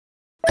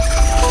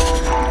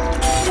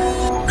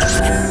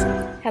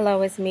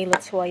Hello, it's me,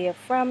 Latoya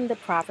from the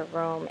Profit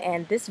Room,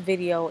 and this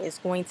video is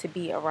going to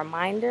be a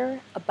reminder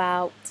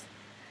about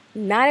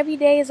not every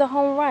day is a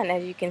home run.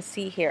 As you can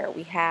see here,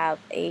 we have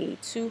a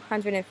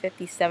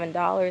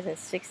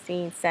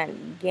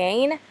 $257.16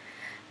 gain,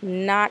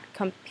 not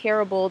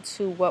comparable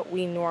to what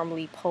we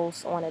normally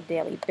post on a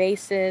daily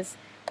basis,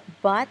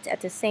 but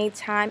at the same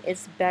time,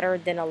 it's better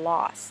than a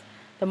loss.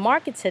 The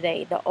market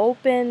today, the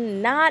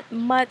open, not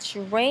much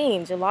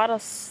range, a lot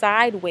of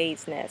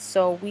sidewaysness.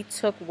 So we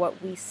took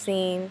what we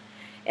seen,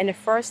 and the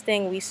first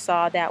thing we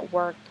saw that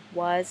worked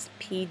was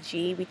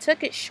PG. We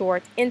took it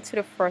short into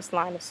the first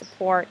line of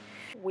support.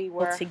 We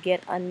were to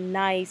get a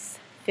nice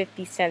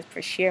 50 cents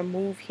per share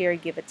move here,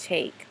 give or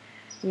take.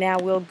 Now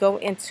we'll go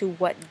into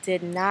what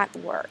did not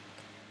work.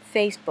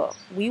 Facebook.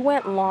 We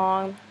went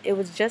long. It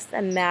was just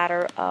a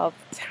matter of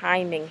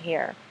timing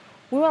here.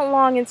 We went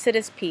long into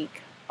this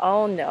peak.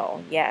 Oh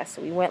no, yes,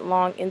 we went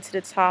long into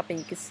the top, and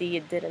you can see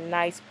it did a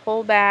nice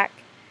pullback,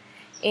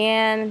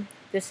 and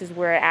this is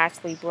where it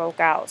actually broke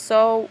out.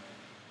 So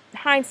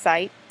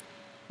hindsight,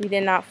 we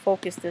did not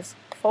focus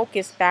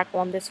back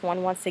on this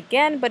one once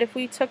again, but if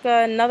we took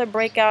another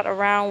breakout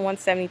around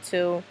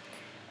 172,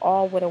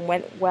 all would have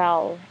went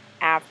well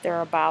after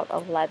about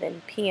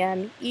 11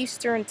 p.m.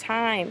 Eastern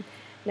time.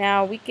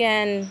 Now we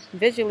can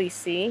visually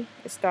see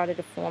it started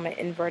to form an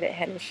inverted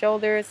head and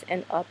shoulders,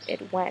 and up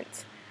it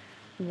went.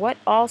 What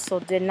also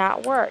did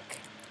not work?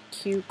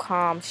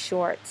 QCOM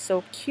short.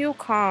 So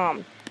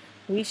QCOM,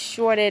 we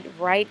shorted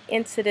right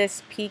into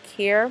this peak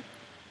here.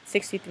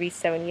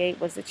 63.78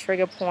 was the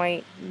trigger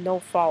point. No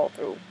follow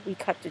through. We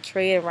cut the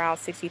trade around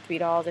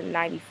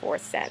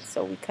 $63.94.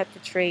 So we cut the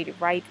trade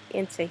right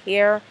into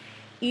here,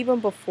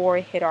 even before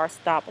it hit our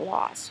stop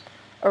loss.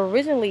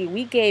 Originally,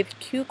 we gave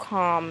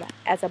QCOM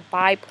as a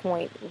buy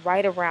point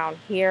right around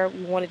here.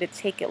 We wanted to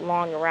take it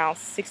long around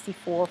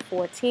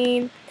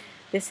 64.14.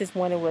 This is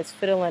when it was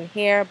fiddling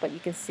here, but you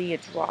can see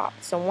it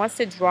dropped. So once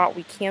it dropped,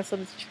 we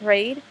canceled the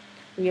trade.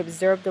 We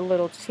observed the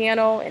little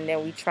channel, and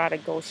then we tried to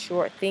go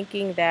short,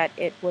 thinking that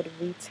it would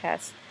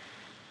retest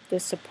the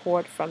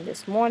support from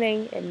this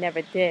morning. It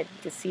never did.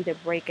 You can see the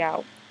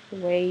breakout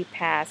way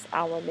past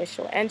our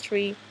initial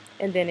entry,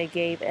 and then it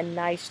gave a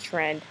nice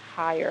trend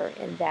higher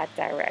in that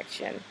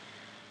direction.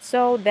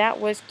 So that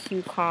was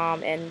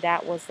QCOM, and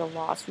that was the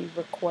loss we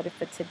recorded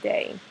for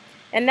today.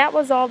 And that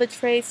was all the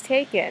trades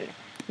taken.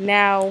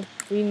 Now,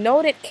 we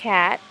noted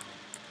CAT.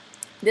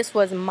 This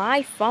was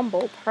my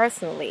fumble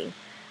personally.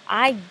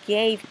 I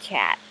gave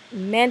CAT,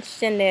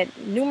 mentioned it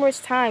numerous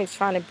times,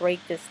 trying to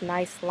break this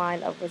nice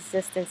line of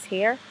resistance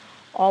here.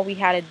 All we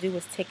had to do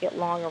was take it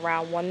long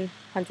around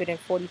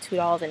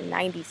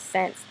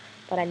 $142.90,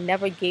 but I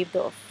never gave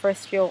the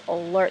official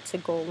alert to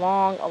go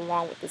long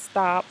along with the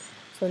stop.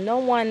 So no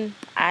one,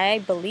 I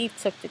believe,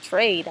 took the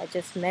trade. I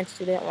just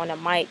mentioned it on a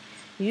mic.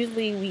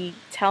 Usually we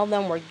tell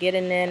them we're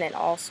getting in, and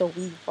also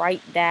we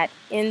write that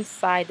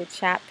inside the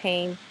chat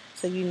pane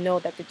so you know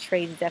that the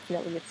trade is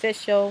definitely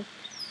official.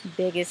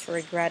 Biggest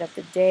regret of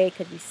the day,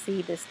 because you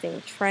see this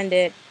thing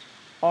trended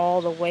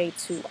all the way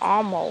to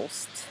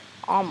almost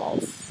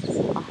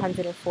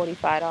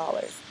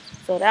 $145.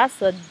 So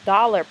that's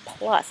 $1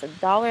 plus,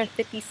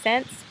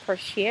 $1.50 per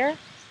share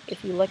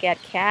if you look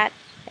at CAT,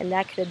 and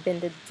that could have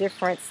been the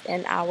difference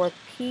in our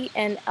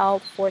P&L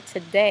for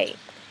today.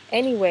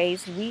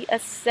 Anyways, we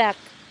accept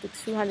the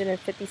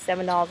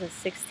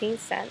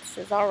 $257.16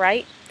 is all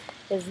right.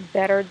 Is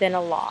better than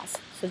a loss.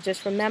 So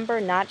just remember,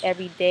 not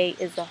every day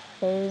is a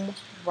home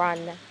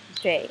run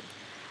day.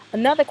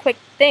 Another quick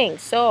thing.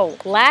 So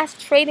last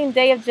trading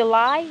day of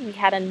July, we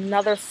had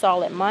another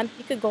solid month.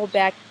 You could go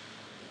back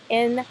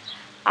in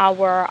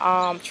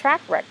our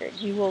track record.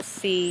 You will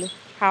see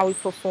how we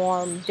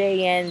perform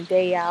day in,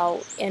 day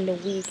out, in the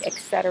week,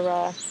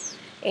 etc.,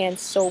 and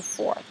so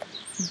forth.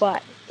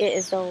 But it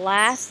is the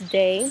last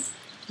day,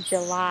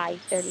 July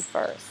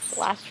 31st. The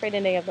last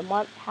trading day of the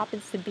month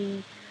happens to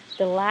be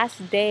the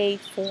last day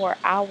for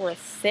our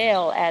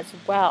sale as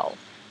well.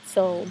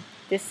 So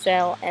this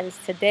sale ends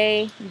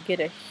today. You get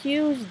a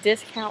huge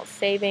discount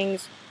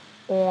savings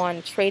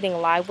on trading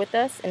live with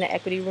us in the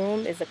equity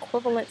room. Is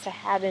equivalent to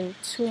having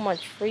 2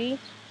 months free,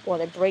 or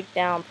the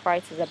breakdown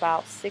price is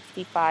about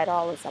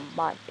 $65 a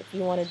month if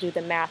you want to do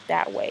the math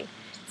that way.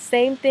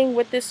 Same thing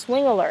with the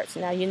swing alerts.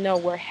 Now you know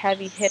we're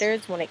heavy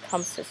hitters when it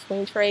comes to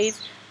swing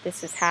trades.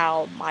 This is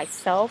how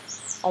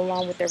myself,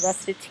 along with the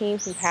rest of the team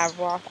who have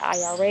Roth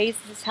IRAs,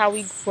 this is how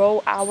we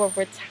grow our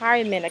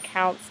retirement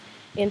accounts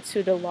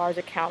into the large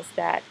accounts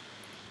that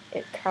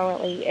it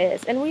currently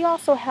is. And we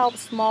also help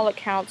small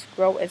accounts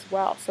grow as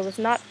well. So it's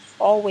not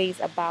always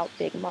about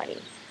big money.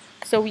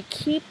 So we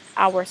keep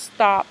our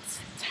stops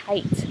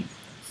tight.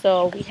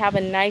 So we have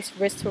a nice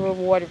risk to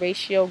reward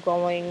ratio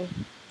going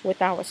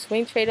with our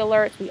swing trade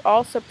alerts. We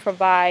also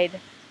provide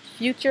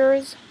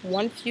futures,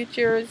 one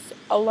futures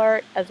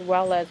alert, as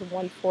well as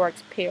one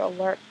forex pair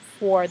alert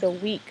for the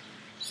week.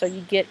 So you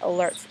get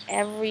alerts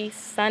every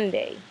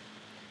Sunday.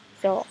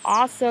 So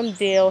awesome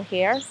deal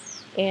here.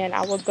 And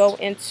I will go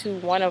into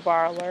one of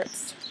our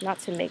alerts, not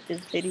to make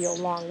this video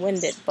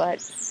long-winded, but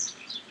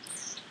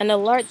an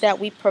alert that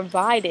we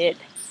provided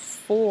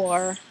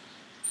for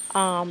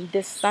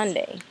this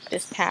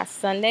past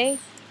Sunday.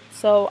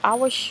 So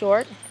our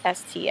short,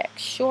 STX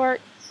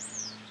short,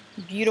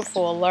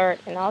 beautiful alert,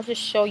 and I'll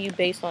just show you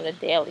based on the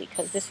daily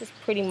because this has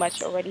pretty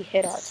much already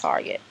hit our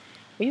target.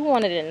 We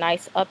wanted a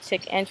nice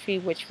uptick entry,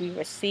 which we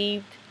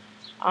received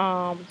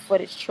for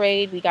this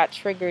trade. We got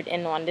triggered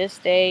in on this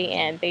day,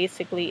 and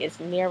basically it's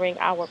nearing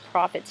our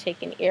profit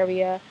taking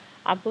area.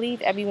 I believe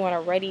everyone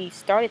already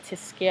started to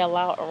scale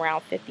out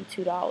around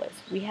 $52.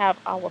 We have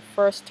our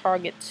first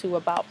target to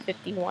about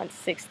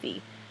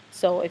 $51.60.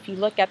 So if you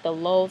look at the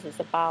lows, it's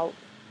about,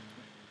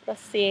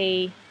 let's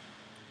say,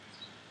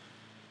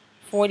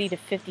 40 to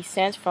 50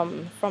 cents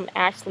from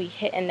actually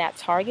hitting that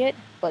target.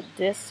 But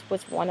this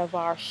was one of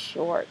our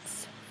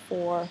shorts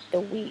for the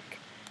week.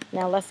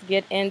 Now let's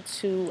get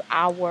into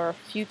our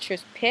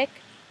futures pick,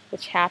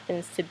 which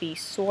happens to be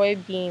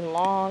soybean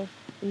long.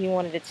 We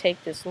wanted to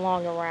take this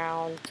long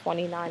around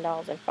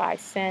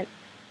 $29.05.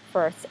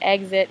 First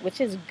exit, which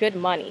is good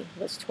money,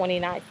 was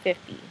 $29.50.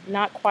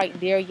 Not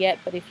quite there yet,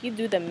 but if you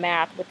do the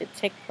math with the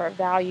tick per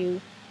value,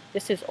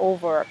 this is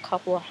over a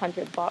couple of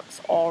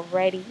 $100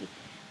 already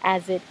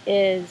as it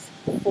is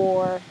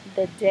for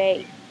the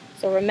day.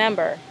 So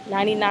remember,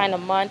 $99 a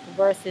month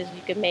versus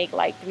you could make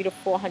like $300 to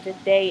 $400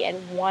 a day,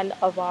 and one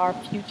of our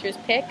futures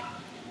pick.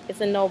 It's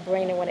a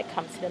no-brainer when it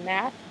comes to the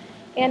math.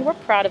 And we're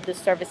proud of the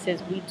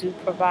services we do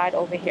provide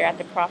over here at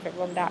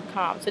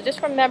theprofitroom.com. So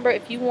just remember,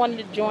 if you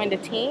wanted to join the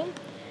team,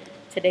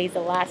 today's the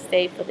last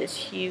day for this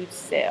huge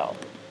sale.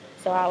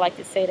 So I like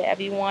to say to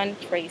everyone,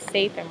 trade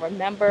safe, and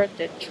remember,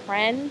 the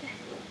trend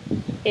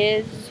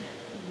is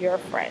your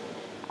friend.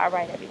 All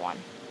right, everyone.